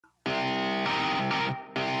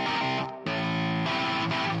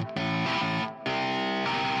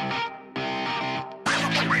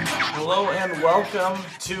Hello and welcome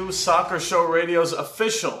to Soccer Show Radio's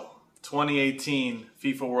official 2018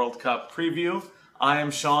 FIFA World Cup preview. I am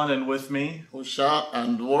Sean, and with me, Usha,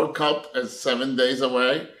 and the World Cup is 7 days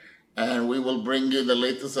away, and we will bring you the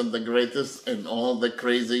latest and the greatest in all the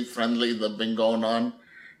crazy friendly that have been going on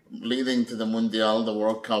leading to the Mundial, the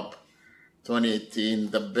World Cup 2018,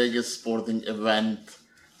 the biggest sporting event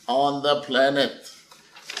on the planet.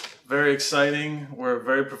 Very exciting. We're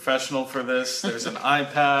very professional for this. There's an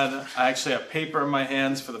iPad. I actually have paper in my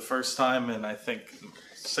hands for the first time in, I think,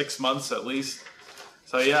 6 months at least.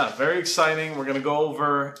 So yeah, very exciting. We're going to go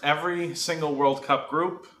over every single World Cup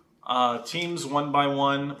group, teams one by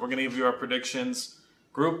one. We're going to give you our predictions,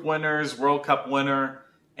 group winners, World Cup winner,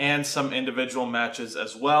 and some individual matches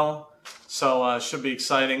as well. So should be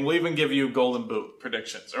exciting. We'll even give you Golden Boot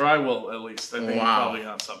predictions, or I will at least. I think you're probably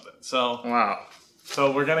on something.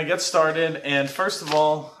 So we're going to get started. And first of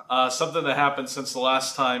all, something that happened since the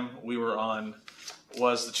last time we were on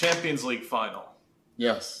was the Champions League final.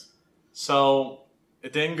 Yes. So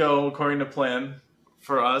it didn't go according to plan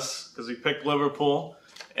for us because we picked Liverpool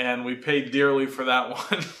and we paid dearly for that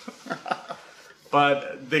one.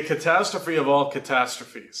 But the catastrophe of all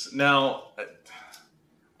catastrophes. Now,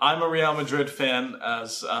 I'm a Real Madrid fan,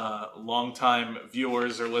 as longtime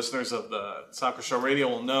viewers or listeners of the Soccer Show Radio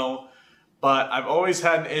will know. But I've always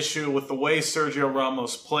had an issue with the way Sergio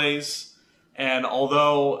Ramos plays. And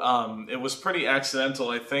although it was pretty accidental,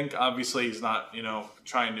 I think, obviously he's not,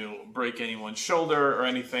 trying to break anyone's shoulder or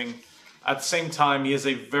anything. At the same time, he is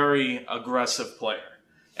a very aggressive player.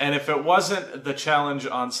 And if it wasn't the challenge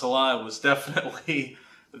on Salah, it was definitely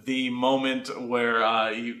the moment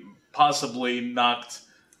where he possibly knocked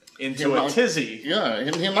into a tizzy. Yeah,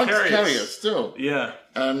 and he likes Karius too. Yeah.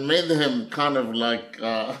 And made him kind of like...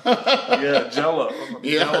 Jello.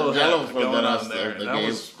 Jello for the rest there. of the that game.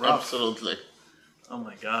 Was rough. Absolutely. Oh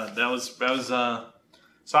my God, that was.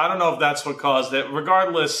 So I don't know if that's what caused it.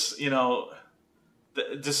 Regardless,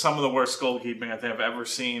 just some of the worst goalkeeping I think I've ever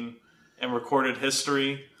seen in recorded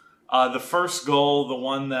history. The first goal, the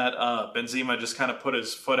one that Benzema just kind of put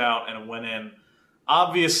his foot out and it went in.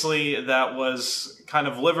 Obviously, that was kind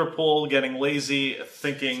of Liverpool getting lazy,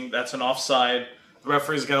 thinking that's an offside. The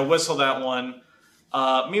referee's going to whistle that one.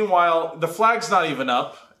 Meanwhile, the flag's not even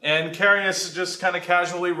up. And Karius is just kind of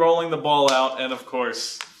casually rolling the ball out, and of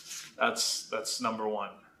course, that's number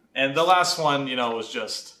one. And the last one, was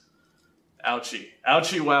just ouchie.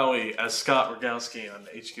 Ouchie wowie, as Scott Rogowski on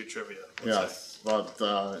HQ Trivia would say.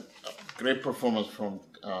 But great performance from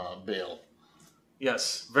Bale.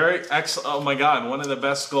 Yes, very excellent. Oh my God, one of the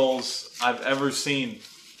best goals I've ever seen.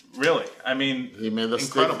 Really, I mean, he made a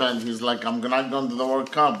incredible statement. He's like, "I'm not going to the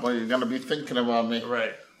World Cup, but you're going to be thinking about me."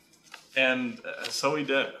 Right. And so he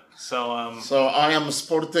did. So I am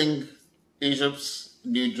sporting Egypt's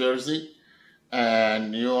New Jersey,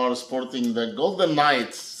 and you are sporting the Golden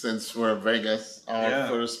Knights since we're in Vegas, our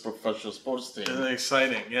first professional sports team. Isn't it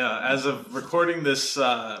exciting? Yeah. As of recording this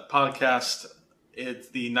podcast,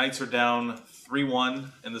 the Knights are down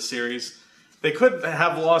 3-1 in the series. They could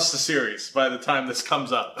have lost the series by the time this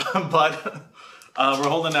comes up, but we're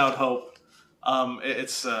holding out hope.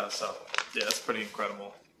 It's pretty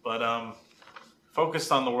incredible. But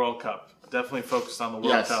focused on the World Cup. Definitely focused on the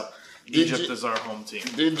World Cup. Egypt is our home team.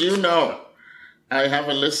 Did you know? I have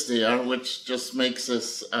a list here which just makes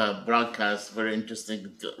this broadcast very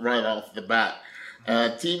interesting right off the bat.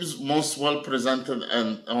 Teams most well presented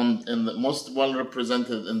and most well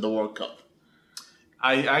represented in the World Cup.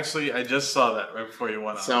 I just saw that right before you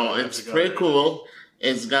went on. So it's pretty cool.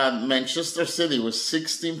 It's got Manchester City with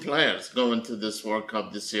 16 players going to this World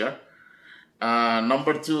Cup this year.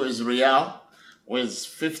 Number 2 is Real with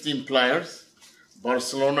 15 players.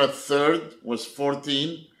 Barcelona third was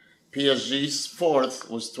 14. PSG's fourth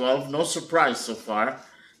was 12. No surprise so far.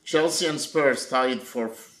 Chelsea and Spurs tied for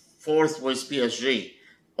fourth with PSG.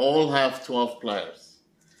 All have 12 players.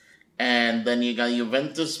 And then you got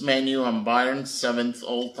Juventus, Man U, and Bayern, 7th,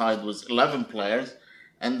 all tied with 11 players.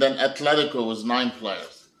 And then Atletico was 9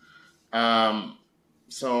 players. No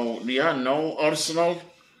Arsenal.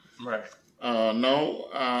 Right.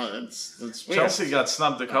 It's weird. Chelsea got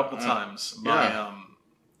snubbed a couple times by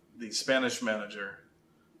the Spanish manager.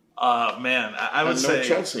 I would say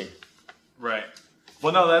Chelsea. Right.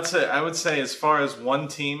 Well, no, that's it. I would say as far as one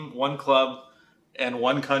team, one club, and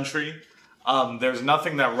one country, there's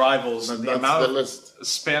nothing that rivals the amount of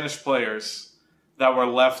Spanish players that were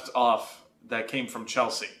left off that came from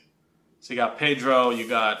Chelsea. So you got Pedro, you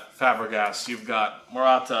got Fabregas, you've got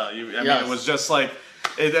Morata. It was just like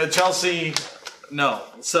Chelsea. No,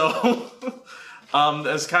 so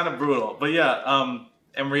it's kind of brutal. But yeah,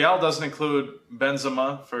 And Real doesn't include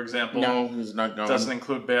Benzema, for example. No, he's not going. Doesn't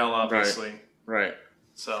include Bale, obviously. Right.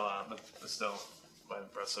 So, but it's still quite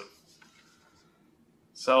impressive.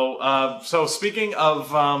 So speaking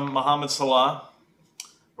of Mohamed Salah,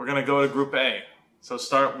 we're going to go to Group A. So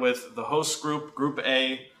start with the host group, Group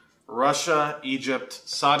A, Russia, Egypt,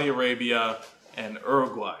 Saudi Arabia, and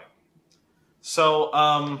Uruguay. So,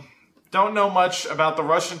 don't know much about the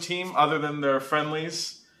Russian team other than their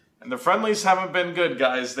friendlies. And the friendlies haven't been good,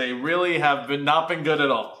 guys. They really have not been good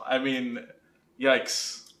at all. I mean,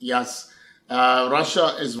 yikes. Yes.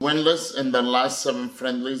 Russia is winless in their last 7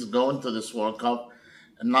 friendlies going to this World Cup.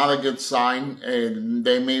 Not a good sign. And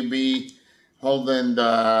they may be holding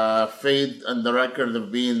the fate and the record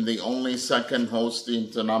of being the only second host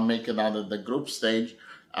team to not make it out of the group stage.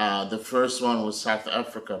 The first one was South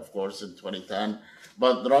Africa, of course, in 2010.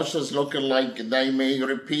 But Russia's looking like they may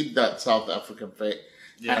repeat that South African fate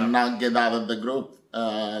and not get out of the group.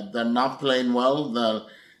 They're not playing well.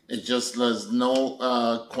 It just there's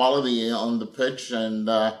no quality on the pitch. And,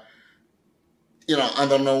 I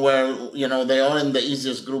don't know where, they are in the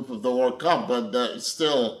easiest group of the World Cup, but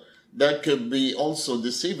still, that could be also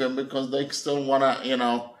deceiving because they still want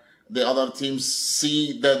to, the other teams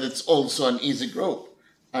see that it's also an easy group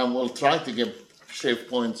and will try to shave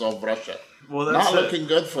points off Russia. Well, that's not looking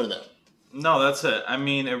good for them. No, that's it. I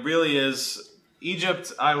mean, it really is.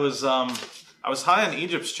 Egypt, I was high on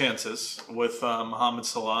Egypt's chances with Mohamed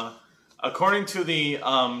Salah. According to the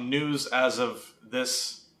news as of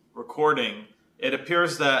this recording, it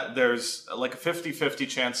appears that there's like a 50-50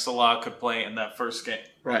 chance Salah could play in that first game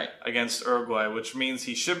against Uruguay, which means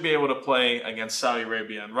he should be able to play against Saudi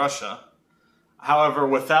Arabia and Russia. However,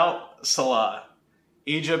 without Salah,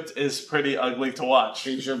 Egypt is pretty ugly to watch.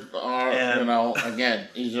 Egypt are,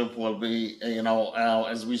 Egypt will be,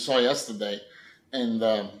 as we saw yesterday in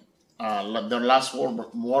their last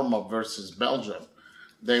warm-up versus Belgium,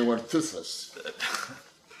 they were toothless.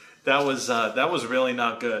 That was really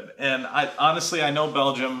not good. And I know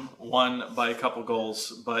Belgium won by a couple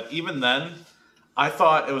goals, but even then, I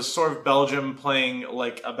thought it was sort of Belgium playing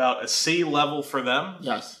like about a C level for them.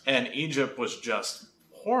 Yes. And Egypt was just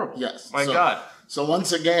horrible. Yes. My God. So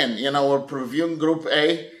once again, we're previewing Group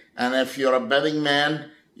A, and if you're a betting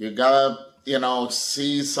man, you gotta,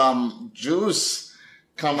 see some juice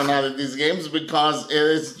coming out of these games because it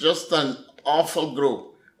is just an awful group.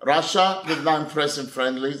 Russia did not impress in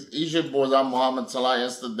friendlies. Egypt was on Mohamed Salah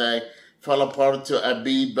yesterday, fell apart to a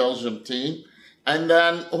B Belgium team. And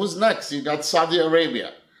then who's next? You got Saudi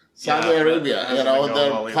Arabia. They're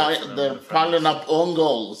piling up own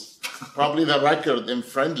goals, probably the record in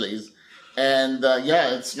friendlies. And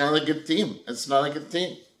it's not a good team.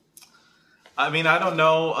 I mean, I don't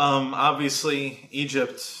know. Obviously,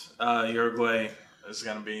 Egypt, Uruguay is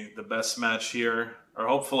going to be the best match here. Or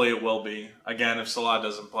hopefully it will be. Again, if Salah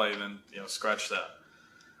doesn't play, then scratch that.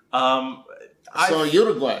 So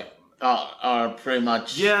Uruguay are pretty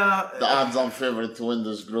much the odds-on favorite to win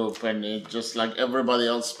this group, and just like everybody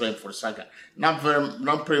else playing for second. Not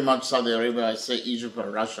pretty much Saudi Arabia. I say Egypt or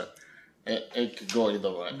Russia. It could go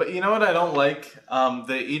either way. But you know what I don't like?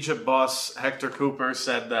 The Egypt boss Hector Cooper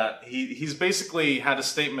said that he's basically had a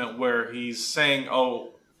statement where he's saying,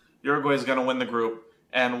 "Oh, Uruguay's going to win the group,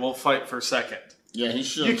 and we'll fight for second." Yeah, he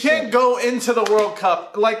should. You can't go into the World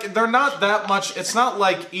Cup like they're not that much. It's not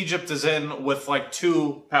like Egypt is in with like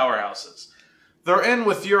 2 powerhouses. They're in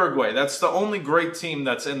with Uruguay. That's the only great team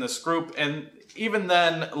that's in this group. And even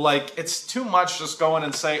then, like it's too much just going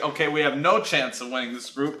and say, okay, we have no chance of winning this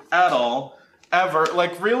group at all, ever.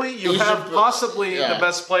 Like really, you have possibly the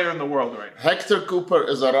best player in the world right now. Hector Cooper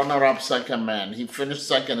is a runner-up second man. He finished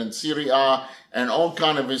second in Serie A and all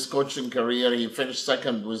kind of his coaching career. He finished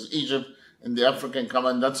second with Egypt in the African Cup,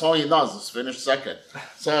 and that's all he does is finish second.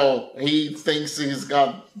 So he thinks he's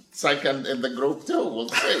got second in the group too. We'll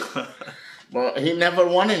see. But he never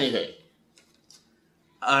won anything.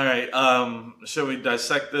 All right. Should we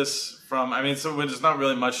dissect this from? I mean, so there's not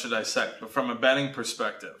really much to dissect, but from a betting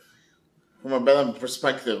perspective. From a betting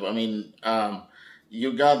perspective, I mean,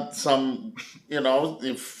 you got some.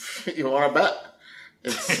 If you want to bet,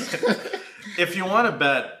 if you want to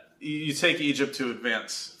bet. You take Egypt to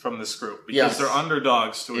advance from this group because they're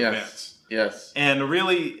underdogs to advance. Yes. And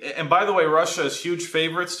by the way, Russia is huge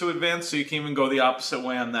favorites to advance, so you can even go the opposite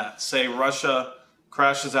way on that. Say Russia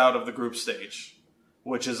crashes out of the group stage,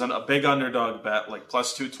 which is a big underdog bet, like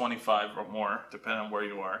plus 225 or more, depending on where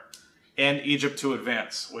you are. And Egypt to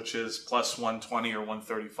advance, which is plus 120 or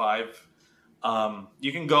 135.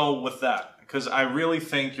 You can go with that because I really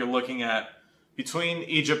think you're looking at between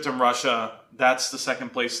Egypt and Russia, that's the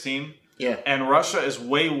second place team. Yeah. And Russia is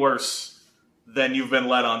way worse than you've been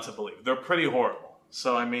led on to believe. They're pretty horrible.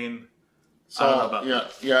 So, I mean, I don't know about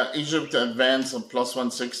that. Egypt advance at plus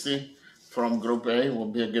 160 from Group A will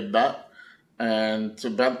be a good bet. And to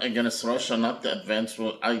bet against Russia not to advance,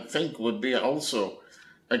 I think would be also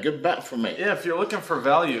a good bet for me. Yeah, if you're looking for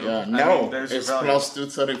value, it's plus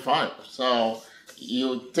 235. So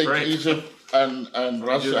you take Egypt and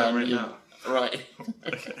Russia. Right.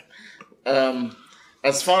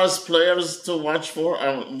 As far as players to watch for,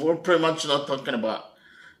 we're pretty much not talking about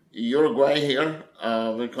Uruguay here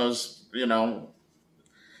because,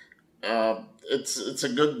 it's a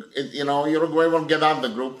good, Uruguay will get out of the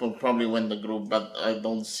group, will probably win the group, but I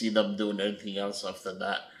don't see them doing anything else after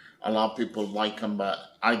that. A lot of people like them, but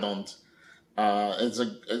I don't.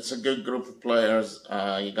 It's a good group of players.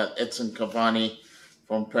 You got Edson Cavani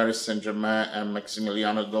from Paris Saint-Germain and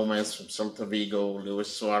Maximiliano Gomez from Celta Vigo, Luis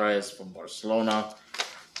Suarez from Barcelona.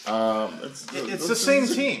 It's the same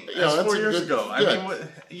team as 4 years ago. I mean,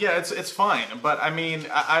 it's fine, but I mean,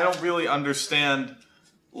 I don't really understand.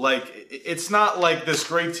 Like, it's not like this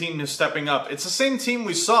great team is stepping up. It's the same team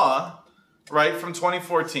we saw, right, from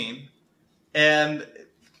 2014, and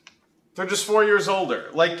they're just 4 years older.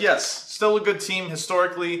 Like, yes, still a good team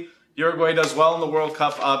historically. Uruguay does well in the World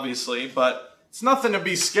Cup, obviously, but it's nothing to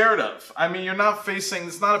be scared of. I mean,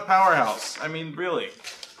 it's not a powerhouse. I mean, really.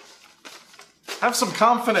 Have some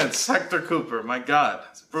confidence, Hector Cooper. My God,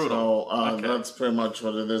 it's brutal. So that's pretty much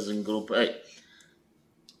what it is in Group A.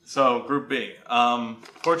 So, Group B.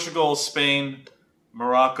 Portugal, Spain,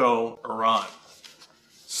 Morocco, Iran.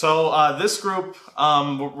 So, this group,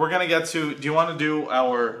 we're going to get to... Do you want to do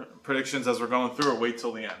our predictions as we're going through, or wait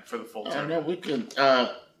till the end for the full turn? No, we can...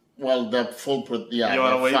 the full...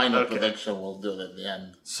 final prediction we'll do it at the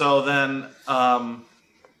end. So, then,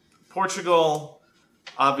 Portugal,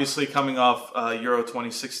 obviously coming off Euro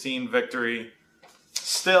 2016 victory.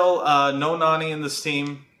 Still, no Nani in this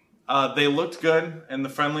team. They looked good in the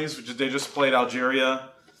friendlies, which they just played Algeria.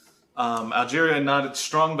 Algeria not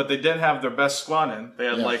strong, but they did have their best squad in. They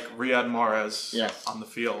had Riyad Mahrez on the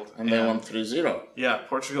field. And they won 3-0. Yeah,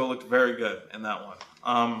 Portugal looked very good in that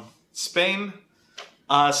one. Spain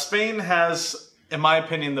has, in my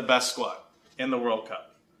opinion, the best squad in the World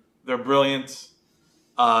Cup. They're brilliant.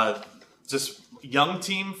 Just young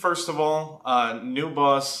team, first of all. New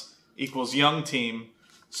boss equals young team.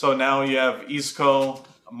 So now you have Isco,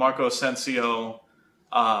 Marco Asensio,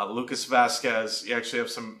 Lucas Vasquez. You actually have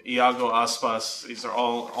some Iago Aspas. These are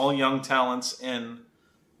all young talents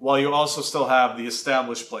while you also still have the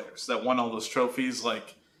established players that won all those trophies,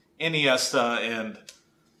 like Iniesta and,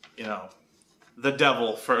 the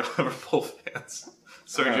devil for Liverpool fans,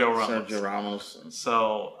 Sergio Ramos.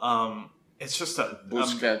 So it's just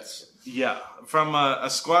Busquets. From a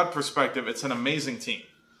squad perspective, it's an amazing team.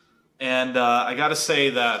 And I got to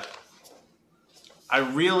say that I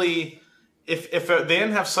really, if they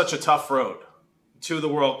didn't have such a tough road to the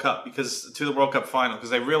World Cup, to the World Cup final, because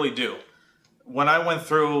they really do. When I went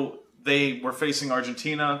through, they were facing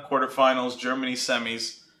Argentina, quarterfinals, Germany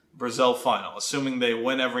semis, Brazil final. Assuming they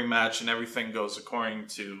win every match and everything goes according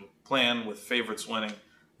to plan with favorites winning,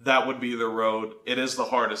 that would be their road. It is the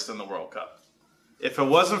hardest in the World Cup. If it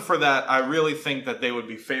wasn't for that, I really think that they would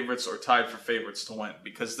be favorites or tied for favorites to win,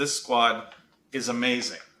 because this squad is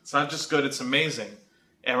amazing. It's not just good, it's amazing.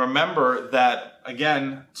 And remember that,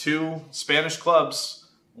 again, 2 Spanish clubs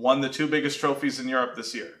won the 2 biggest trophies in Europe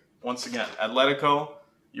this year. Once again, Atletico,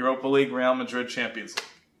 Europa League, Real Madrid, Champions League.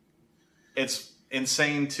 It's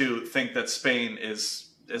insane to think that Spain is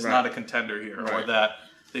not a contender here, or that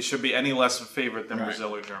they should be any less of a favorite than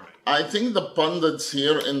Brazil or Germany. I think the pundits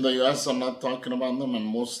here in the U.S., I'm not talking about them, and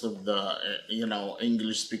most of the,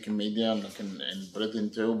 English-speaking media, and in Britain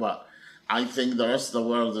too, but I think the rest of the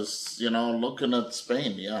world is, looking at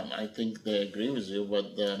Spain. Yeah, I think they agree with you,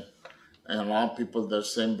 but a lot of people, they're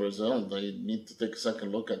saying Brazil, they need to take a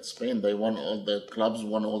second look at Spain. They won the clubs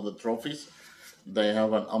won all the trophies. They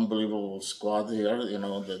have an unbelievable squad here,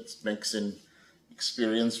 that's mixing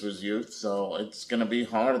experience with youth, so it's going to be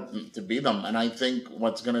hard to beat them. And I think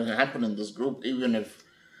what's going to happen in this group, even if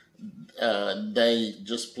they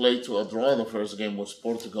just play to a draw the first game with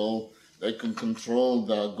Portugal, they can control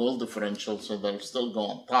the goal differential, so they'll still go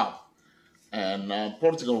on top. And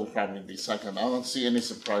Portugal will probably be second. I don't see any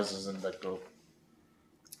surprises in that group.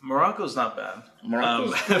 Morocco's not bad.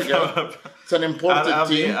 Morocco's pretty good. It's an imported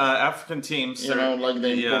team. African teams. Like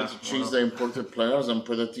they imported cheese, they imported players and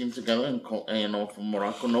put a team together. And from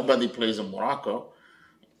Morocco, nobody plays in Morocco.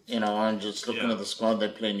 I'm just looking at the squad. They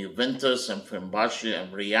play in Juventus and Fenerbahce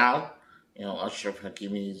and Real. Ashraf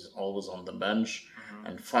Hakimi is always on the bench.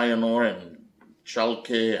 And Feyenoord and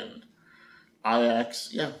Schalke and Ajax.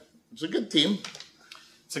 Yeah, It's a good team.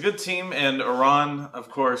 It's a good team, and Iran, of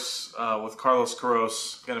course, with Carlos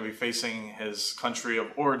Queiroz, going to be facing his country of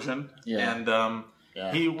origin. Yeah. And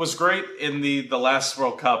Yeah. he was great in the last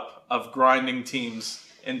World Cup of grinding teams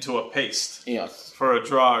into a paste Yes. for a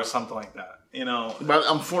draw or something like that. You know, But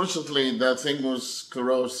unfortunately, the thing with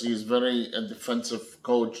Queiroz, he's very a defensive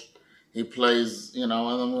coach. He plays, I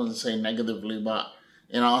don't want to say negatively, but,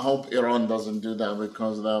 I hope Iran doesn't do that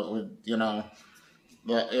because that would,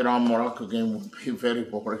 the Iran-Morocco game would be very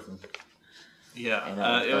boring.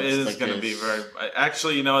 yeah, it is going to be very.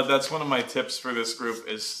 Actually, that's one of my tips for this group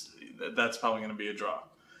is that's probably going to be a draw.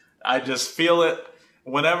 I just feel it.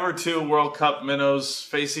 Whenever two World Cup minnows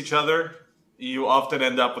face each other, you often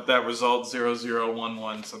end up with that result 0-0,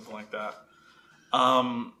 1-1, something like that.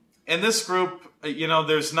 In this group,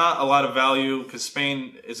 there's not a lot of value because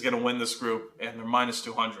Spain is going to win this group and they're minus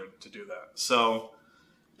 200 to do that. So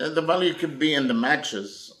the value could be in the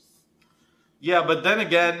matches. yeah, but then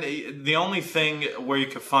again, the only thing where you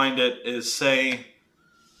could find it is, say,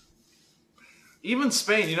 even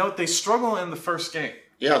Spain, they struggle in the first game.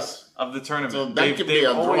 Yes. Of the tournament. So that could be a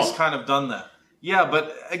they've always draw. kind of done that. Yeah,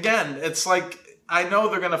 but again, it's like, I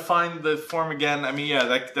know they're going to find the form again. I mean, yeah,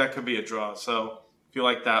 that could be a draw. So if you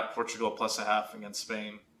like that, Portugal plus a half against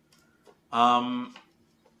Spain.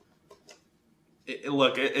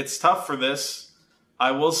 Look, it's tough for this.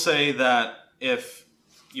 I will say that if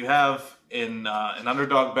you have an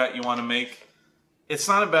underdog bet you want to make, it's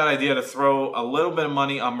not a bad idea to throw a little bit of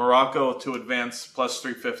money on Morocco to advance plus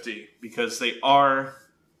 350 because they are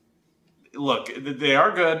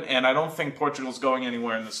good, and I don't think Portugal's going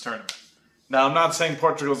anywhere in this tournament. Now, I'm not saying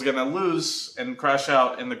Portugal's going to lose and crash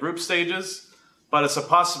out in the group stages, but it's a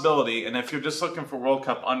possibility, and if you're just looking for World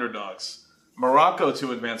Cup underdogs, Morocco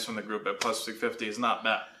to advance from the group at plus 350 is not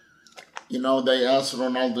bad. They asked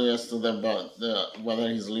Ronaldo yesterday about whether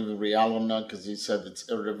he's leaving Real or not because he said it's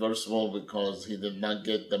irreversible because he did not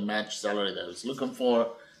get the match salary that he was looking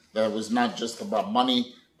for. That was not just about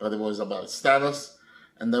money, but it was about status.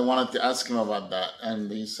 And they wanted to ask him about that. And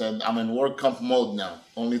he said, I'm in World Cup mode now.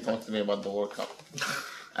 Only talk to me about the World Cup.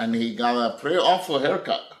 And he got a pretty awful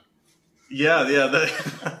haircut. Yeah.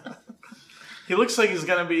 He looks like he's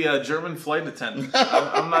going to be a German flight attendant.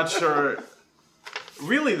 I'm not sure.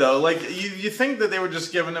 Really, though, like, you think that they were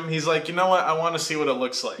just giving him, he's like, you know what, I want to see what it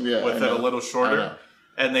looks like with it a little shorter.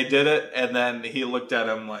 And they did it, and then he looked at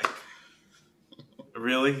him like,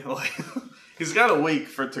 really? Like, he's got a week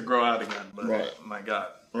for it to grow out again, but my God.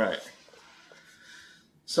 Right.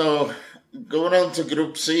 So, going on to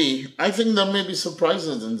Group C, I think there may be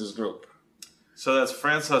surprises in this group. So that's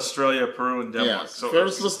France, Australia, Peru, and Denmark. Yeah. So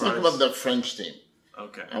first, let's talk about the French team.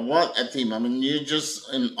 Okay. And what a team. I mean, you're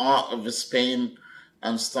just in awe of Spain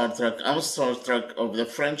and Star Trek. I'm Star Trek of the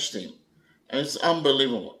French team. And it's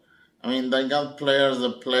unbelievable. I mean, they got players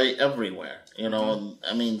that play everywhere, I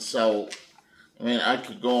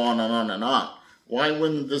could go on and on and on. Why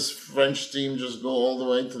wouldn't this French team just go all the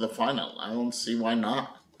way to the final? I don't see why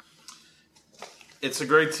not. It's a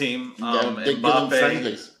great team. They give them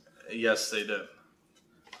friendlies. Yes, they did.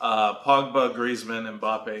 Pogba, Griezmann,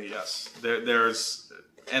 Mbappe, yes. They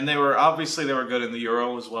were good in the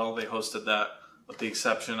Euro as well. They hosted that with the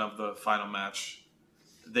exception of the final match.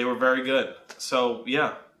 They were very good. So,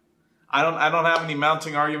 yeah. I don't have any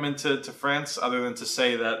mounting argument to France other than to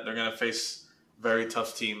say that they're going to face very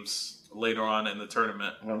tough teams later on in the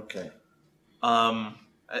tournament. Okay.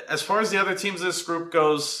 As far as the other teams in this group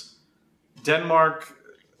goes, Denmark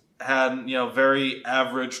had very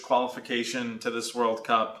average qualification to this World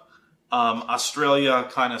Cup. Australia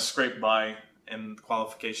kind of scraped by in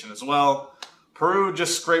qualification as well. Peru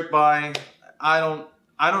just scraped by. I don't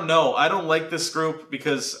know. I don't like this group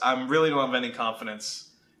because I really don't have any confidence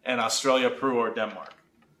in Australia, Peru, or Denmark.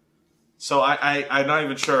 So I'm not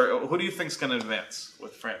even sure. Who do you think is going to advance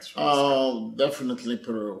with France? Oh, definitely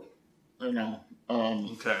Peru.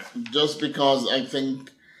 Okay. Just because I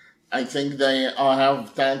think they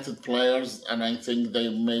have talented players, and I think they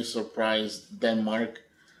may surprise Denmark.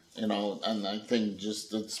 And I think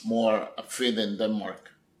just it's more a fit in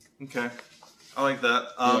Denmark. Okay, I like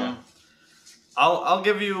that. I'll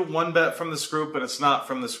give you one bet from this group, and it's not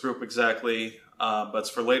from this group exactly, but it's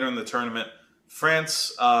for later in the tournament.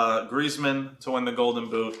 France, Griezmann to win the Golden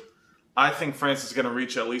Boot. I think France is going to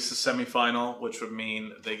reach at least the semifinal, which would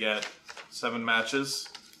mean they get 7 matches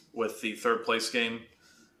with the third place game.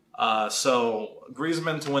 So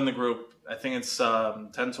Griezmann to win the group, I think it's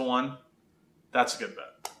 10-1. That's a good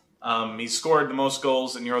bet. He scored the most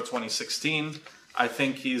goals in Euro 2016. I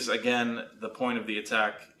think he's, again, the point of the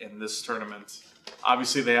attack in this tournament.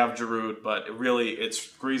 Obviously, they have Giroud, but it's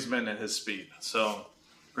Griezmann and his speed. So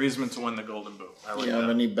Griezmann to win the Golden Boot. I Do like you have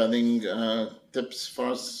that. any betting tips for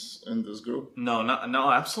us in this group? No,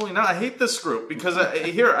 absolutely not. I hate this group because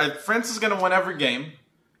France is going to win every game,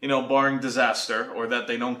 barring disaster or that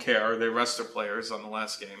they don't care or they rest their players on the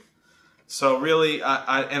last game. So really,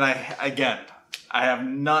 I have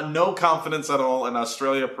no confidence at all in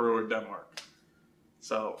Australia, Peru, or Denmark.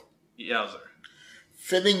 So, yowzer.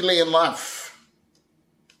 Fittingly enough,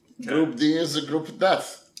 Group D is a group of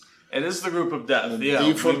death. It is the group of death.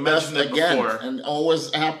 D for we death mentioned it again, before. and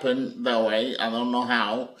always happened that way. I don't know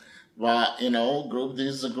how, but Group D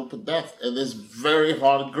is a group of death. It is very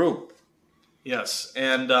hard group. Yes,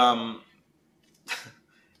 and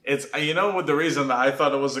it's what the reason that I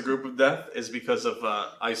thought it was a group of death is because of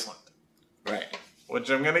Iceland, Right. which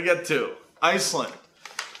I'm gonna get to. Iceland,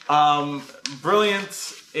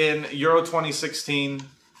 brilliant in Euro 2016.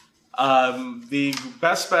 The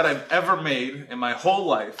best bet I've ever made in my whole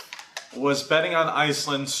life was betting on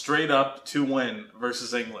Iceland straight up to win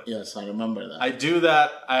versus England. Yes, I remember that. I do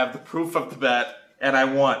that. I have the proof of the bet, and I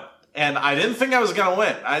won. And I didn't think I was going to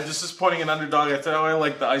win. I just was pointing an underdog. I thought, I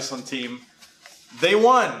like the Iceland team. They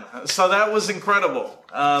won. So that was incredible.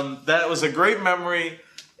 That was a great memory.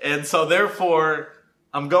 And so therefore,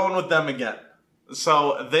 I'm going with them again.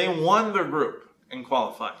 So they won their group in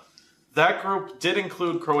qualifying. That group did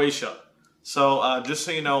include Croatia. So just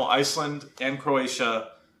so you know, Iceland and Croatia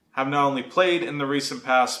have not only played in the recent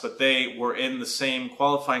past, but they were in the same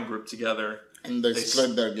qualifying group together. And they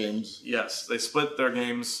split their games. Yes, they split their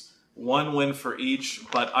games, 1 win for each,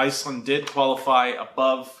 but Iceland did qualify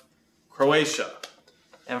above Croatia.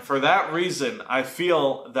 And for that reason, I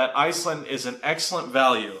feel that Iceland is an excellent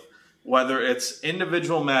value, whether it's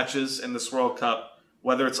individual matches in this World Cup,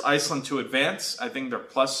 whether it's Iceland to advance, I think they're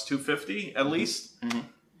plus 250 at least. Mm-hmm.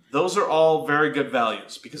 Those are all very good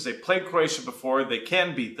values because they played Croatia before. They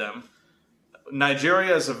can beat them.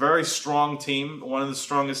 Nigeria is a very strong team, one of the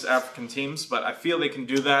strongest African teams, but I feel they can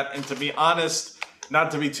do that. And to be honest,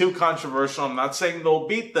 not to be too controversial, I'm not saying they'll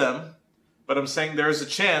beat them, but I'm saying there's a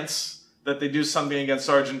chance that they do something against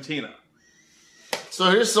Argentina. So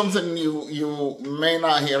here's something you may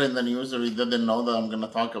not hear in the news or you didn't know that I'm going to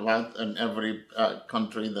talk about in every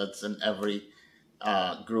country that's in every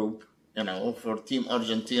group. For Team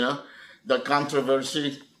Argentina, the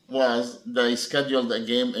controversy was they scheduled a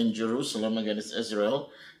game in Jerusalem against Israel,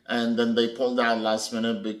 and then they pulled out last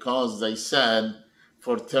minute because they said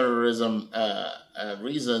for terrorism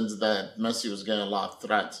reasons that Messi was getting a lot of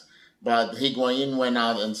threats. But Higuain went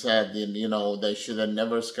out and said, they should have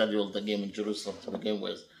never scheduled the game in Jerusalem to begin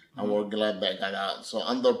with, and we're glad they got out. So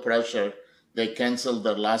under pressure, they canceled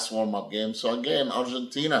their last warm-up game. So again,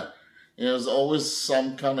 Argentina, there's always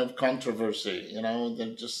some kind of controversy.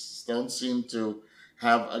 They just don't seem to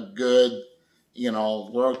have a good,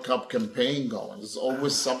 World Cup campaign going. There's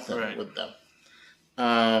always something with them.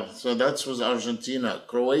 So that was Argentina.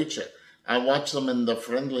 Croatia. I watched them in the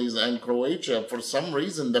friendlies, and Croatia, for some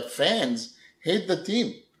reason, the fans hate the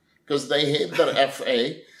team because they hate their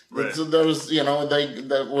FA. Right. So there's, they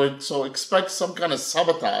would expect some kind of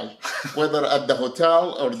sabotage, whether at the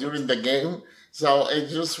hotel or during the game. So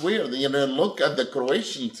it's just weird. Look at the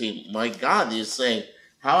Croatian team. My God, you say,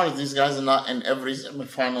 how are these guys not in every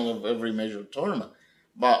semifinal of every major tournament?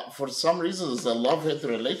 But for some reason, there's a love-hate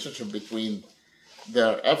relationship between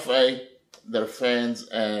their FA, their fans,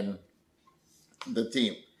 and the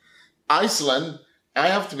team. Iceland, I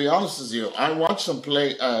have to be honest with you, I watched them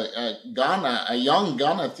play Ghana, a young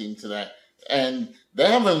Ghana team today, and they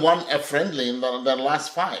haven't won a friendly in their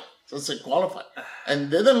last 5 since they qualified. And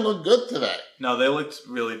they didn't look good today. No, they looked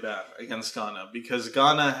really bad against Ghana because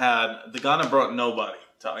Ghana brought nobody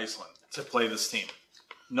to Iceland to play this team.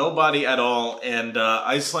 Nobody at all. And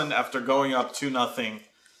Iceland, after going up 2-0,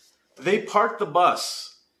 they parked the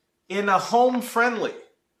bus in a home friendly.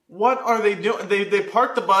 What are they doing? They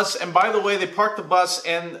parked the bus, and by the way, they parked the bus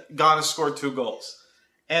and Ghana scored 2 goals.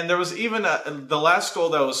 And there was even the last goal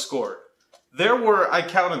that was scored. There were, I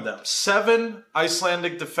counted them, 7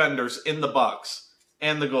 Icelandic defenders in the box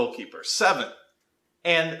and the goalkeeper. 7.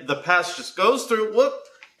 And the pass just goes through,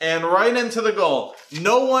 and right into the goal.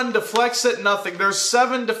 No one deflects it, nothing. There's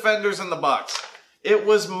 7 defenders in the box. It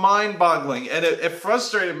was mind-boggling, and it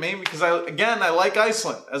frustrated me because, I like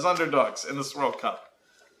Iceland as underdogs in this World Cup.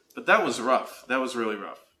 But that was rough. That was really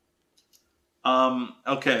rough.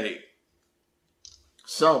 Okay.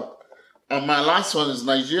 So, my last one is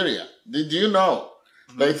Nigeria. Did you know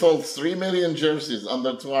they sold 3 million jerseys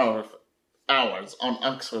under 2 hours on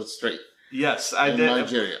Oxford Street? Yes, I did. In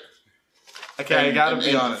Nigeria. Okay, I gotta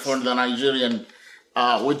be honest. For the Nigerian,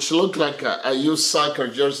 which looked like a youth soccer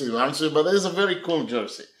jersey, honestly, but it is a very cool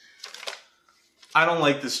jersey. I don't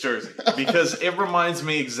like this jersey because it reminds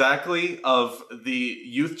me exactly of the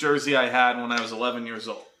youth jersey I had when I was 11 years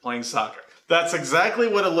old playing soccer. That's exactly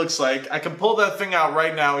what it looks like. I can pull that thing out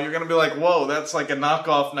right now. You're going to be like, whoa, that's like a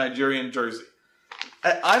knockoff Nigerian jersey.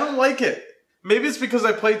 I don't like it. Maybe it's because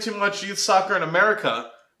I played too much youth soccer in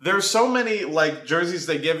America. There's so many like jerseys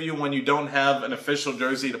they give you when you don't have an official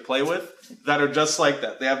jersey to play with that are just like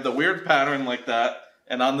that. They have the weird pattern like that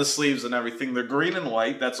and on the sleeves and everything. They're green and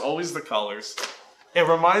white. That's always the colors. It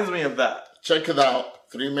reminds me of that. Check it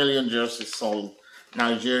out. 3 million jerseys sold.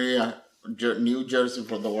 Nigeria, New Jersey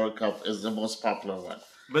for the World Cup is the most popular one.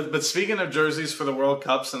 But speaking of jerseys for the World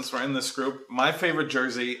Cup, since we're in this group, my favorite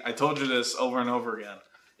jersey, I told you this over and over again,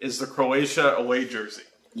 is the Croatia away jersey.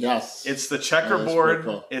 Yes. It's the checkerboard.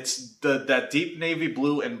 Cool. It's that deep navy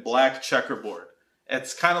blue and black checkerboard.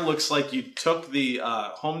 It kind of looks like you took the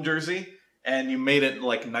home jersey and you made it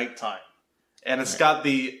like nighttime. And it's got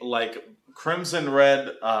the like crimson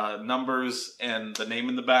red numbers and the name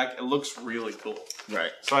in the back. It looks really cool.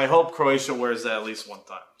 Right. So I hope Croatia wears that at least one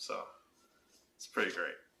time. So it's pretty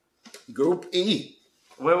great. Group E.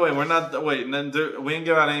 Wait, we're not. Wait, and then we didn't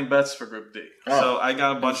give out any bets for Group D. So I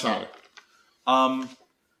got a bunch of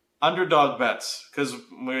underdog bets because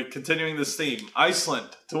we're continuing this theme.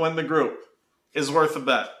 Iceland to win the group is worth a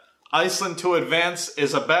bet. Iceland to advance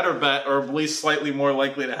is a better bet, or at least slightly more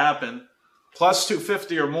likely to happen. Plus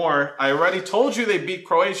 250 or more. I already told you they beat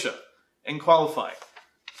Croatia in qualifying.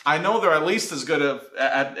 I know they're at least as good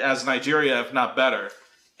as Nigeria, if not better.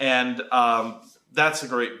 And that's a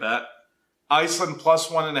great bet. Iceland plus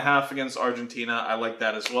 1.5 against Argentina. I like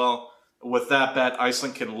that as well. With that bet,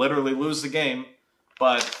 Iceland can literally lose the game.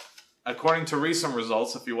 But according to recent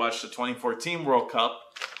results, if you watch the 2014 World Cup,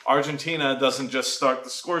 Argentina doesn't just start the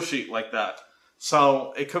score sheet like that.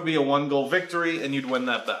 So it could be a 1-goal victory, and you'd win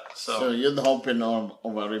that bet. So you'd hoping of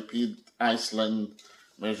a repeat Iceland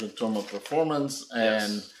major tournament performance.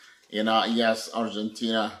 And, yes,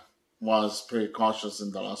 Argentina was pretty cautious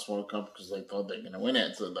in the last World Cup because they thought they were going to win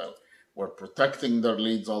it. So they were protecting their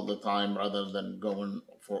leads all the time rather than going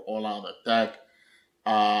for all-out attack.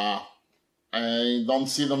 I don't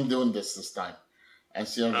see them doing this time. I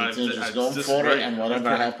see Argentina just going for it, and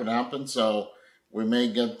whatever happens. So we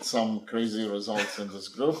may get some crazy results in this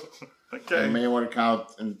group. Okay. It may work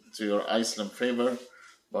out into your Iceland favor,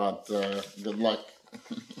 but good luck.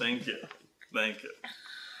 Thank you.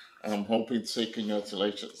 I'm hoping to say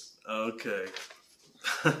congratulations. Okay.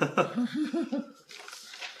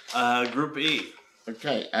 Group E.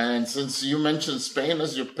 Okay, and since you mentioned Spain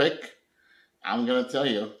as your pick, I'm going to tell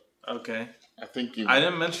you. Okay. I think I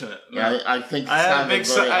didn't mention it. No. Yeah, I think I had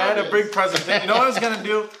a big presentation. You know what I was going to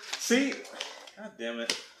do? See? God damn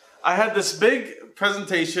it. I had this big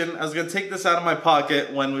presentation. I was going to take this out of my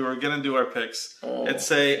pocket when we were going to do our picks and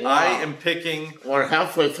say, wow. I am picking... We're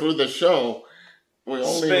halfway through the show.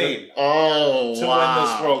 Spain. To win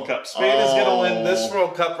this World Cup. Spain is going to win this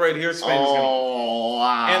World Cup right here. Spain is going to win.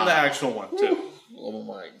 Wow. And the actual one, too. Oh,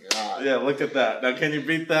 my God. Yeah, look at that. Now, can you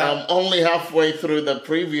beat that? I'm only halfway through the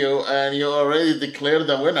preview, and you already declared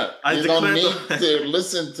the winner. You don't need to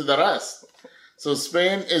listen to the rest. So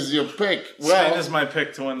Spain is your pick. Spain is my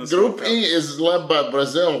pick to win this Group World Cup. E is led by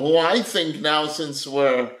Brazil, who I think now, since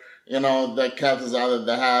we're, the cat is out of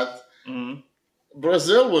the hat,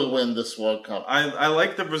 Brazil will win this World Cup. I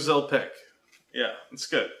like the Brazil pick. Yeah, it's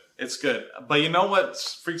good. It's good. But you know what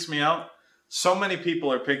freaks me out? So many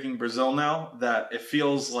people are picking Brazil now that it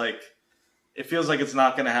feels like it's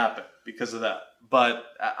not going to happen because of that. But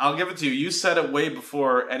I'll give it to you. You said it way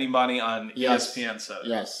before anybody on ESPN said it.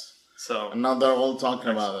 Yes. So now they're all talking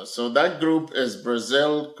about it. So that group is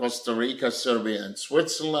Brazil, Costa Rica, Serbia, and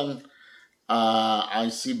Switzerland. I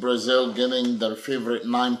see Brazil getting their favorite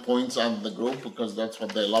 9 points out of the group because that's what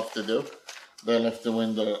they love to do. They love to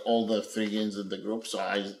win all the 3 games in the group, so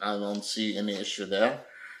I don't see any issue there.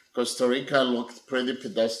 Costa Rica looked pretty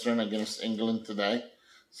pedestrian against England today,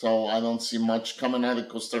 so I don't see much coming out of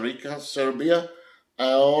Costa Rica, Serbia,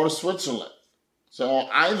 or Switzerland. So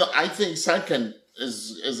I think second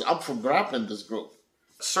is up for grab in this group.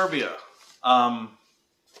 Serbia.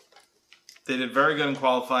 They did very good in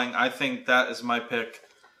qualifying. I think that is my pick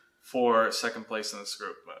for second place in this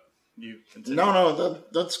group. But you continue. No,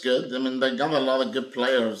 that's good. I mean, they got a lot of good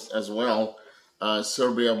players as well,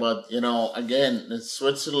 Serbia. But, again, it's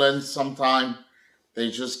Switzerland sometime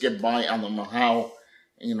they just get by. I don't know how,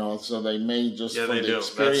 so they may just, for the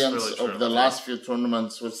experience of the last few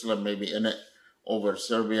tournaments, Switzerland may be in it over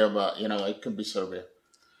Serbia. But, it could be Serbia.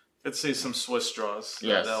 Could see some Swiss draws.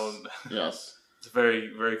 Yes. Yes. It's a very,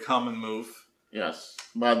 very common move. Yes.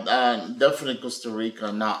 But definitely Costa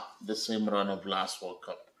Rica, not the same run of last World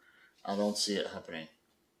Cup. I don't see it happening.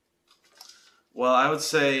 Well, I would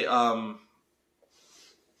say, do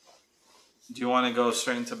you want to go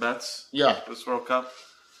straight into bets? Yeah. This World Cup.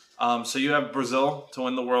 So you have Brazil to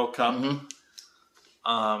win the World Cup.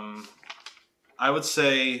 I would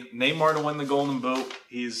say Neymar to win the Golden Boot.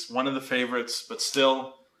 He's one of the favorites, but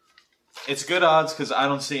still, it's good odds because I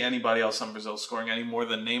don't see anybody else on Brazil scoring any more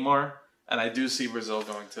than Neymar, and I do see Brazil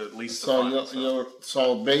going to at least the final.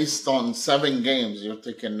 So based on 7 games, you're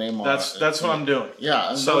taking Neymar. That's what I'm doing.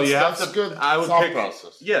 Yeah. So you have to. Good I would pick.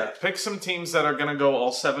 process. Yeah, pick some teams that are going to go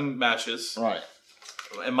all 7 matches. Right.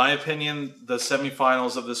 In my opinion, the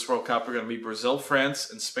semifinals of this World Cup are going to be Brazil, France,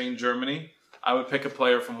 and Spain, Germany. I would pick a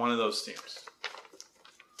player from one of those teams.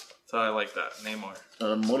 So I like that. Neymar.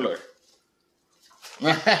 Muller.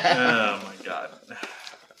 Oh, my God.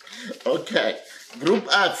 Okay. Group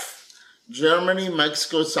F. Germany,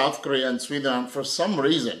 Mexico, South Korea, and Sweden. And for some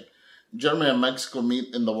reason, Germany and Mexico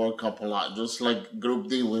meet in the World Cup a lot. Just like Group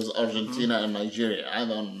D was Argentina and Nigeria. I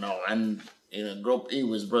don't know. And Group E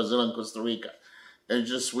was Brazil and Costa Rica. It's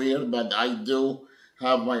just weird, but I do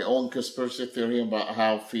have my own conspiracy theory about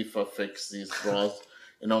how FIFA fixed these draws.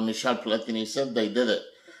 Michel Platini said they did it.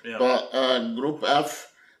 Yeah. But Group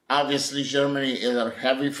F, obviously Germany are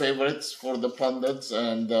heavy favorites for the pundits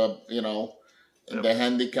and, the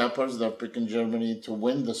handicappers. They're picking Germany to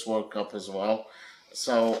win this World Cup as well.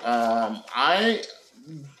 So I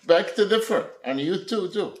beg to differ, and you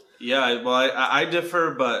too. Yeah, well, I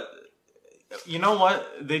differ, but you know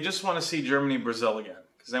what? They just want to see Germany-Brazil again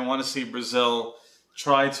because they want to see Brazil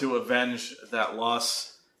try to avenge that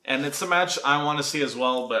loss. And it's a match I want to see as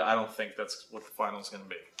well, but I don't think that's what the final's going to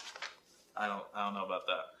be. I don't know about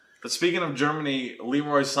that. But speaking of Germany,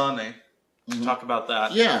 Leroy Sané, talk about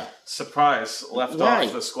that. Yeah. Surprise, left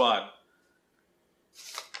off the squad.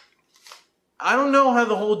 I don't know how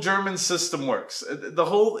the whole German system works.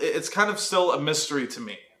 It's kind of still a mystery to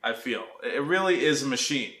me, I feel. It really is a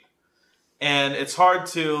machine. And it's hard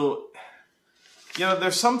to,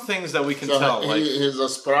 there's some things that we can tell. He's a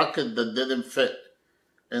sprocket that didn't fit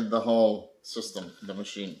in the whole system, the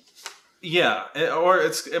machine. Yeah,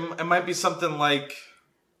 it might be something like,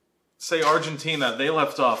 say, Argentina. They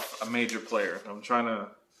left off a major player. I'm trying to.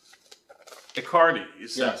 Icardi, you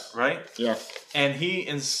said, yes. Right? Yes. And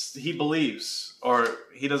he believes, or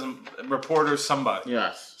he doesn't. Reporter, somebody,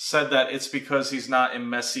 said that it's because he's not in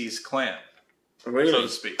Messi's clan, really, so to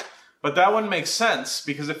speak. But that wouldn't make sense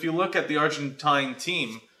because if you look at the Argentine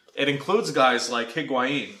team, it includes guys like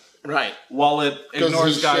Higuain. Right. While it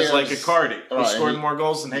ignores guys like Icardi, who scored more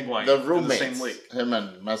goals than Higuain the roommates, in the same league. Him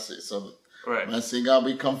and Messi. So right. Messi gotta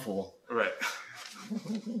be comfortable. Right.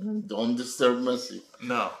 Don't disturb Messi.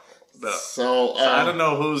 No. So I don't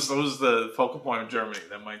know who's the focal point of Germany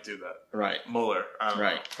that might do that. Right. Muller. I don't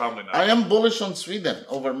know. Probably not. I am bullish on Sweden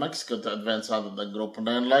over Mexico to advance out of the group, and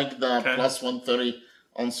I like the plus 130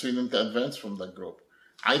 on Sweden to advance from the group.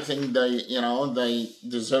 I think they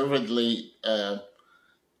deservedly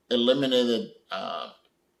eliminated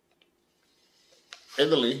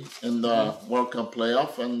Italy in the World Cup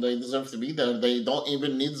playoff, and they deserve to be there. They don't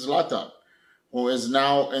even need Zlatan, who is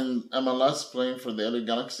now in MLS playing for the LA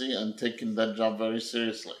Galaxy and taking that job very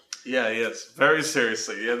seriously. Yeah, he is. Very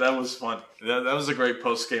seriously. Yeah, that was fun. That was a great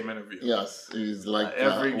post-game interview. Yes, he's like,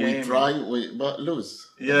 every game, we try, but lose.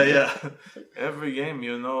 Yeah. Every game,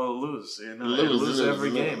 lose. Lose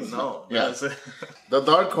every game. No. Yeah. The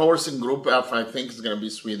dark horse in Group F, I think, is going to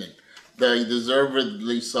be Sweden. They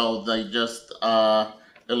deservedly so. They just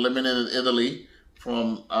eliminated Italy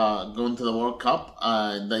from going to the World Cup.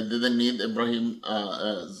 They didn't need Zlatan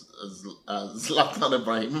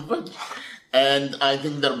Ibrahimovic. And I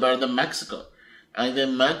think they're better than Mexico. I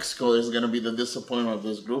think Mexico is going to be the disappointment of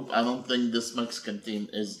this group. I don't think this Mexican team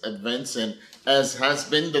is advancing, as has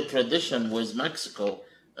been the tradition with Mexico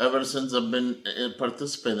ever since they've been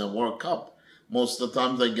participating in the World Cup. Most of the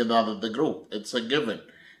time they get out of the group. It's a given.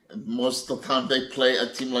 Most of the time they play a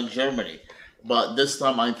team like Germany. But this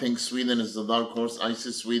time I think Sweden is the dark horse. I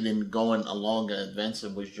see Sweden going along and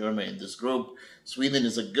advancing with Germany in this group. Sweden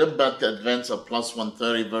is a good bet to advance at plus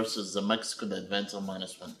 130 versus the Mexico to advance at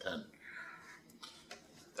minus 110.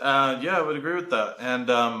 Yeah, I would agree with that.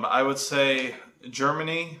 And I would say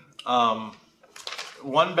Germany,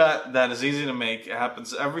 one bet that is easy to make. It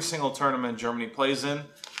happens every single tournament Germany plays in.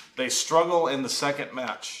 They struggle in the second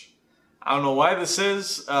match. I don't know why this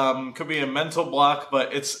is. Could be a mental block,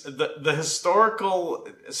 but it's the historical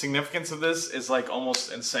significance of this is like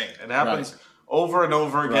almost insane. It happens over and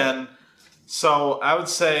over again. So I would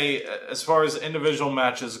say, as far as individual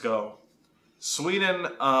matches go, Sweden,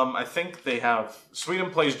 I think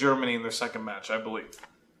Sweden plays Germany in their second match, I believe.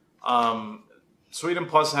 Sweden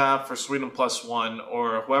plus half or Sweden plus one,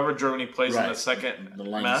 or whoever Germany plays in the second The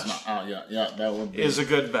line match is not out yet. Yeah, that would be is a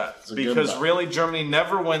good bet. a good Because bet. really, Germany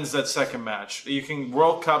never wins that second match. You can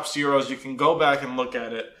World Cups, Euros, you can go back and look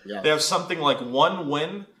at it. Yeah. They have something like one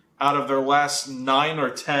win out of their last 9 or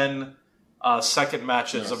 10 second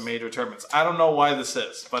matches of major tournaments. I don't know why this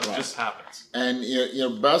is, but it just happens. And your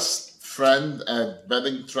best friend at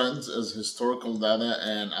betting trends is historical data,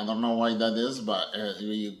 and I don't know why that is, but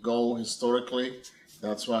you go historically,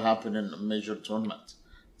 that's what happened in a major tournament.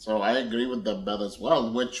 So I agree with that bet as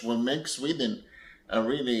well, which will make Sweden a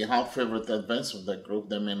really hot favorite to advance with that group.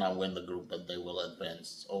 They may not win the group, but they will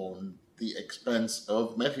advance on the expense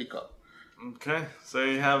of Mexico. Okay, so there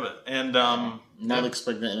you have it. And Not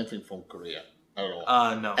expecting anything from Korea at all.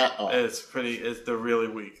 no, At all. they're really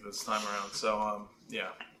weak this time around. So yeah.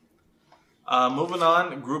 Moving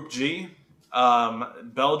on, Group G,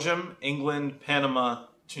 Belgium, England, Panama,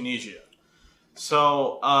 Tunisia.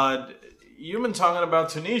 So you've been talking about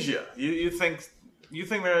Tunisia. You think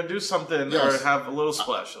they're gonna do something Yes. or have a little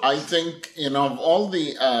splash? I think, of all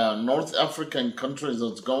the North African countries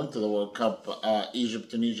that's going to the World Cup, Egypt,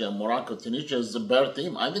 Tunisia, and Morocco, Tunisia is the better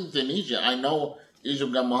team. I think Tunisia, I know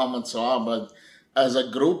Egypt got Mohamed Salah, but as a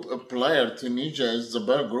group of player, Tunisia is the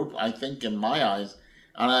better group, I think, in my eyes.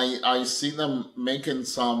 And I see them making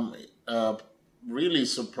some really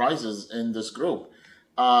surprises in this group.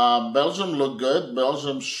 Belgium look good.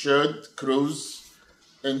 Belgium should cruise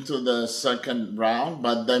into the second round,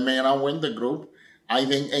 but they may not win the group. I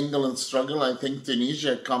think England struggle. I think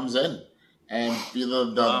Tunisia comes in and be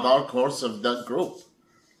the dark horse of that group.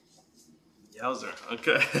 Yowzer.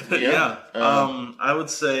 Okay. Yeah. I would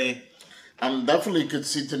say Definitely could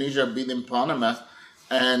see Tunisia beating Panama,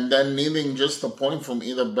 and then needing just a point from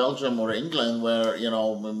either Belgium or England, where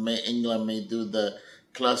England may do the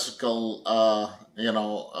classical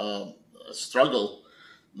struggle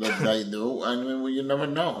that they do. I mean, you never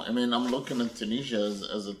know. I mean, I'm looking at Tunisia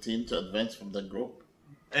as a team to advance from the group.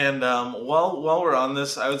 And while we're on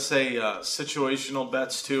this, I would say situational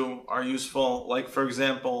bets too are useful. Like, for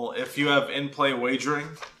example, if you have in-play wagering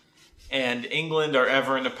and England are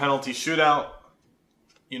ever in a penalty shootout,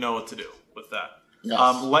 you know what to do with that.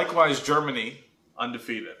 Yes. Likewise, Germany,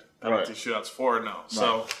 undefeated. Penalty shootouts 4-0.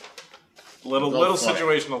 So little for it.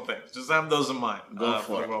 situational things. Just have those in mind Go for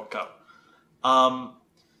for the it. World Cup.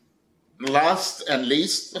 Last and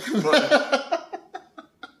least,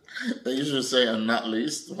 they usually say and not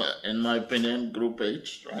least, but in my opinion, Group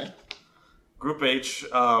H, right? Group H,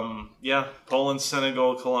 Poland,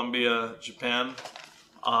 Senegal, Colombia, Japan.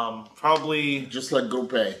 Probably Just like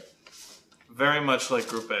Group A. very much like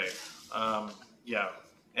Group A.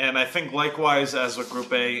 And I think likewise as with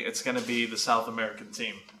Group A, it's going to be the South American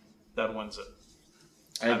team that wins it.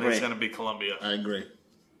 I think agree. it's going to be Colombia. I agree.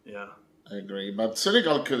 Yeah. I agree. But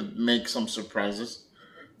Senegal could make some surprises.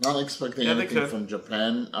 Not expecting Yeah, they anything could. from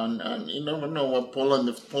Japan. And you never know what Poland,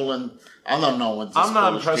 I don't know what this I'm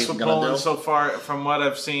not Polish impressed team with gonna Poland do. so far. From what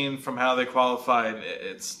I've seen, from how they qualified,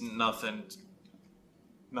 it's nothing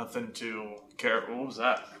to care. What was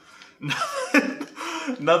that?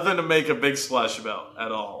 Nothing to make a big splash about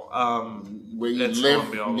at all. We it's live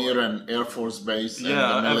Colombia all the near way. an Air Force base,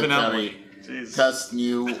 Yeah, and the military evidently. Jeez. test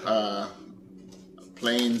new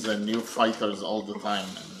planes and new fighters all the time,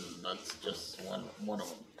 and that's just one of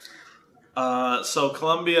them. So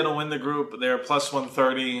Colombia to win the group, they're plus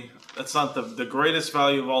 130. That's not the greatest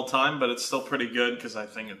value of all time, but it's still pretty good because I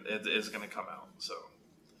think it is going to come out. So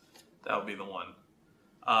that would be the one.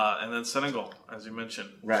 And then Senegal, as you mentioned.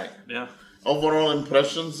 Right. Yeah. Overall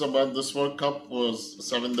impressions about this World Cup was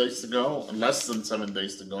 7 days to go. Less than 7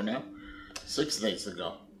 days to go now. 6 days to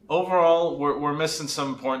go. Overall, we're missing some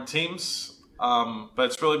important teams, but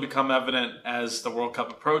it's really become evident as the World Cup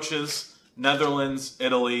approaches. Netherlands,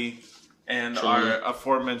 Italy, and Chile. our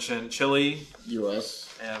aforementioned Chile,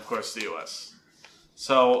 U.S. and of course the U.S.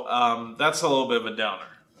 So that's a little bit of a downer.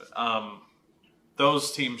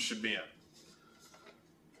 Those teams should be in.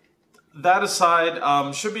 That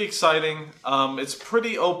aside, should be exciting. It's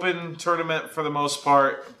pretty open tournament for the most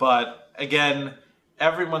part, but again,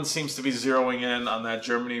 everyone seems to be zeroing in on that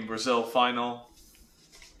Germany-Brazil final.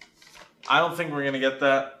 I don't think we're going to get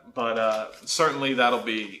that, but certainly that'll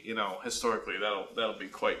be, historically, that'll be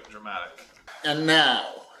quite dramatic. And now,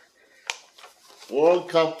 World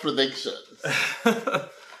Cup predictions.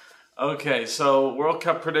 Okay, so World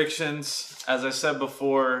Cup predictions. As I said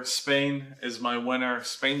before, Spain is my winner.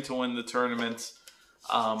 Spain to win the tournament.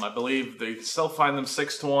 I believe they can still find them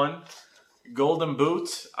 6-1. Golden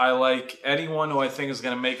Boot, I like anyone who I think is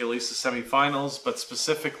going to make at least the semifinals, but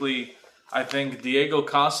specifically, I think Diego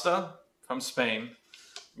Costa from Spain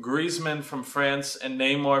Griezmann from France, and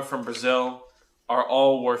Neymar from Brazil are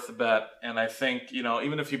all worth the bet. And I think,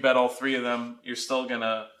 even if you bet all three of them, you're still going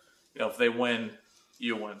to, if they win,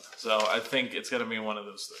 you win. So I think it's going to be one of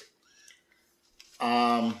those three.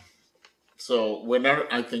 So winner,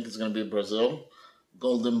 I think, is going to be Brazil.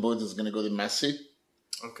 Golden Boot is going to go to Messi.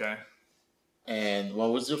 Okay. And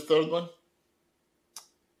what was your third one?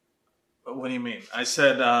 What do you mean? I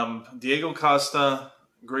said Diego Costa,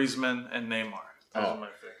 Griezmann, and Neymar. Those are my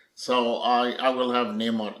favorite. So I will have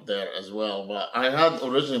Neymar there as well. But I had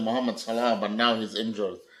originally Mohamed Salah, but now he's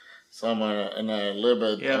injured. So I'm in a little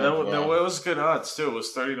bit. Yeah, that was good odds too. It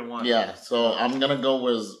was 30-1. Yeah, so I'm going to go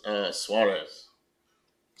with Suarez.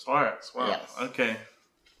 Suarez, wow. Yes. Okay.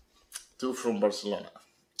 2 from Barcelona.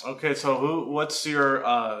 Okay, so what's your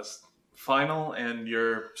final and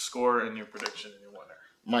your score and your prediction and your winner?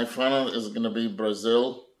 My final is going to be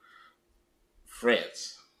Brazil,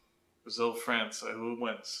 France. Brazil, France. Who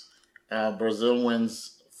wins? Brazil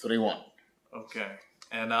wins 3-1. Okay.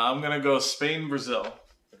 And I'm going to go Spain, Brazil.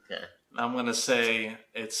 Okay. I'm going to say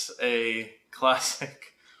it's a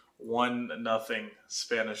classic 1-0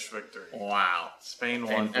 Spanish victory. Wow. Spain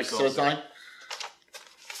won. And extra time?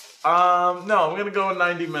 No, I'm going to go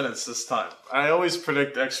 90 minutes this time. I always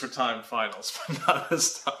predict extra time finals, but not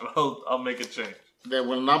this time. I'll make a change. There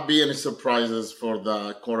will not be any surprises for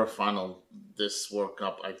the quarterfinal this World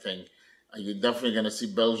Cup, I think. You're definitely going to see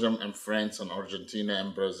Belgium and France and Argentina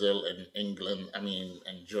and Brazil and England,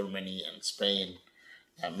 and Germany and Spain,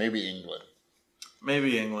 and maybe England.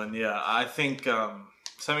 Maybe England, yeah. I think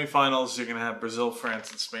semifinals, you're going to have Brazil,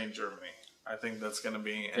 France, and Spain, Germany. I think that's going to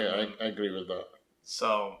be... Yeah, I agree with that.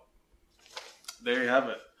 So, there you have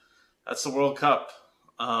it. That's the World Cup.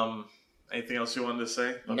 Anything else you wanted to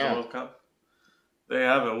say about the World Cup? There you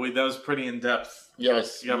have it. That was pretty in-depth.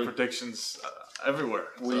 Yes. You got predictions everywhere.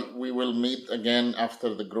 We will meet again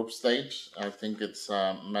after the group stage. I think it's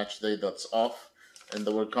match day that's off in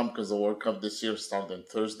the World Cup because the World Cup this year started on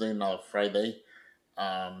Thursday, not Friday.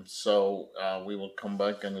 So we will come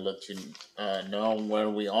back and let you know where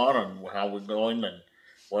we are and how we're going and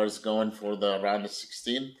where it's going for the round of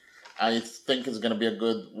 16. I think it's going to be a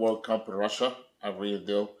good World Cup in Russia. I really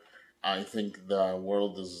do. I think the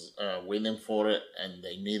world is waiting for it and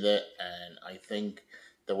they need it. And I think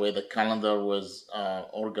the way the calendar was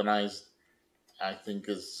organized, I think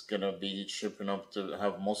is going to be shaping up to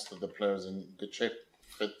have most of the players in good shape,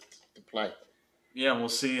 fit to play. Yeah, we'll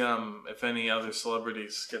see if any other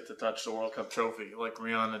celebrities get to touch the World Cup trophy like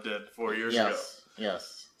Rihanna did 4 years ago.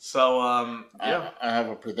 Yes. So, I have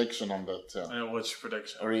a prediction on that too. What's your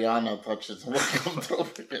prediction? Rihanna touches the World Cup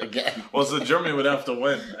trophy again. Well, so Germany would have to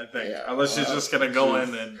win, I think. Yeah, unless she's just going to go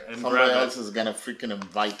in and grab it. Somebody else is going to freaking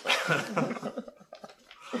invite her.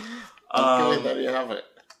 Okay, there you have it.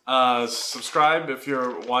 Subscribe if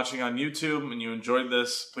you're watching on YouTube and you enjoyed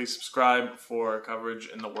this. Please subscribe for coverage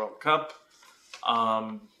in the World Cup.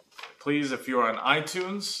 Please, if you're on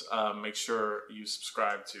iTunes, make sure you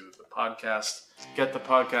subscribe to the podcast. Get the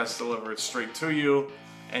podcast delivered straight to you.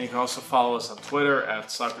 And you can also follow us on Twitter at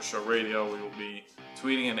Soccer Show Radio. We will be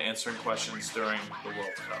tweeting and answering questions during the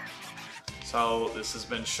World Cup. So this has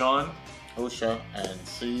been Sean, Usha, and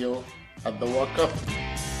see you at the World Cup.